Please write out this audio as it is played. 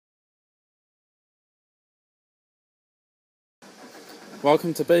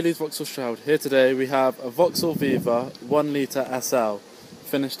Welcome to Bailey's Vauxhall Stroud. Here today we have a Vauxhall Viva 1 litre SL,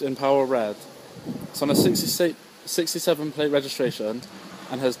 finished in Power Red. It's on a 67 plate registration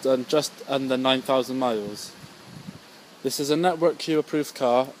and has done just under 9,000 miles. This is a Network Q approved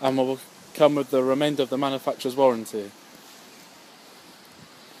car and will come with the remainder of the manufacturer's warranty.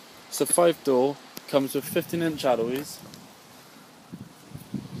 It's a 5-door, comes with 15-inch alloys,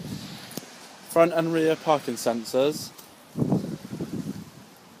 front and rear parking sensors,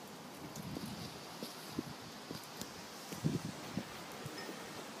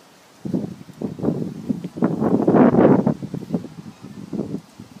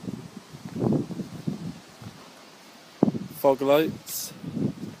 fog lights,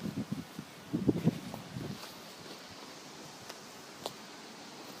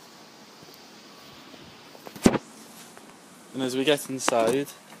 and as we get inside,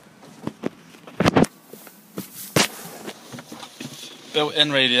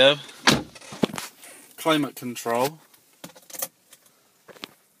 built-in radio, climate control,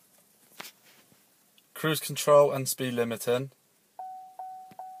 cruise control and speed limiting,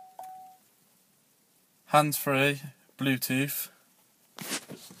 hands-free, Bluetooth,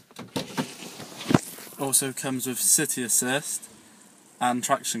 also comes with city assist and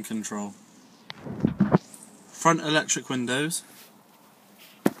traction control, front electric windows,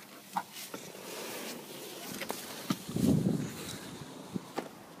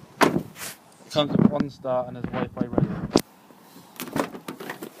 comes with 1-star and is Wi-Fi ready.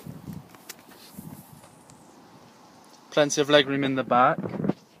 Plenty of legroom in the back.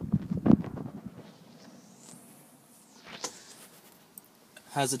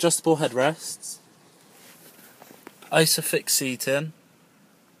 Has adjustable headrests, Isofix seating,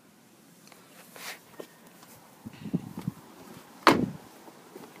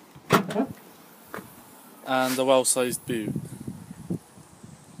 and a well-sized boot.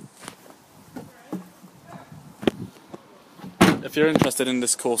 If you're interested in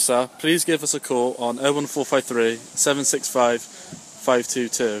this Corsa, please give us a call on 01453 765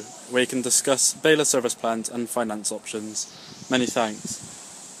 522, where you can discuss bailor service plans and finance options. Many thanks.